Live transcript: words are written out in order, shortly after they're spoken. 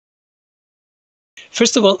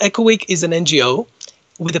First of all, ECOWEEK is an NGO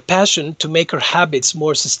with a passion to make our habits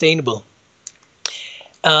more sustainable.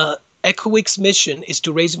 ECOWEEK's mission is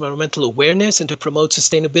to raise environmental awareness and to promote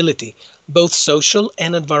sustainability, both social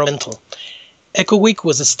and environmental. ECOWEEK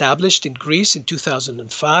was established in Greece in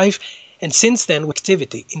 2005, and since then, with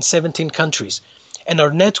activity in 17 countries, and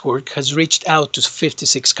our network has reached out to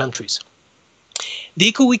 56 countries.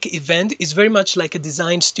 The ECOWEEK event is very much like a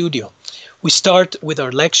design studio. We start with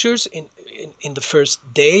our lectures in the first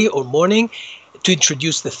day or morning to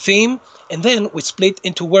introduce the theme, and then we split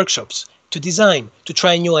into workshops to design, to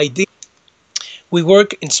try new ideas. We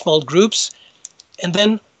work in small groups, and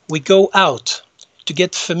then we go out to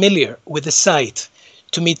get familiar with the site,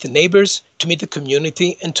 to meet the neighbors, to meet the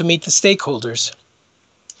community, and to meet the stakeholders.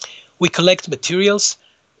 We collect materials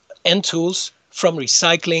and tools from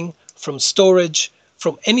recycling, from storage,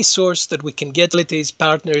 from any source that we can get,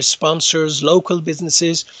 partners, sponsors, local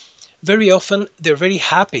businesses. Very often, they're very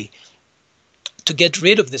happy to get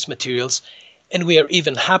rid of these materials, and we are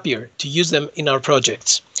even happier to use them in our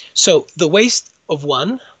projects. So the waste of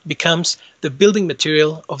one becomes the building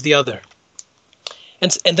material of the other.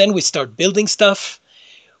 And then we start building stuff.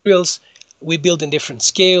 We build in different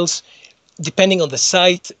scales. Depending on the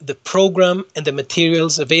site, the program, and the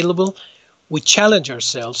materials available, we challenge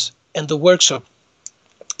ourselves and the workshop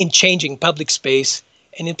in changing public space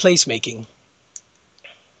and in placemaking.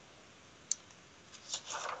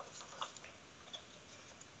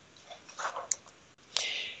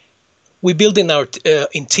 We build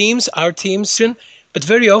in teams, our teams, but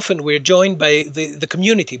very often we're joined by the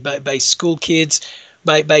community, by school kids,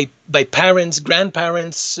 by parents,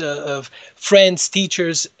 grandparents, friends,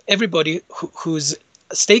 teachers, everybody who's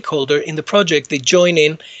a stakeholder in the project. They join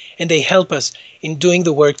in and they help us in doing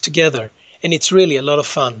the work together. And it's really a lot of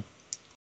fun.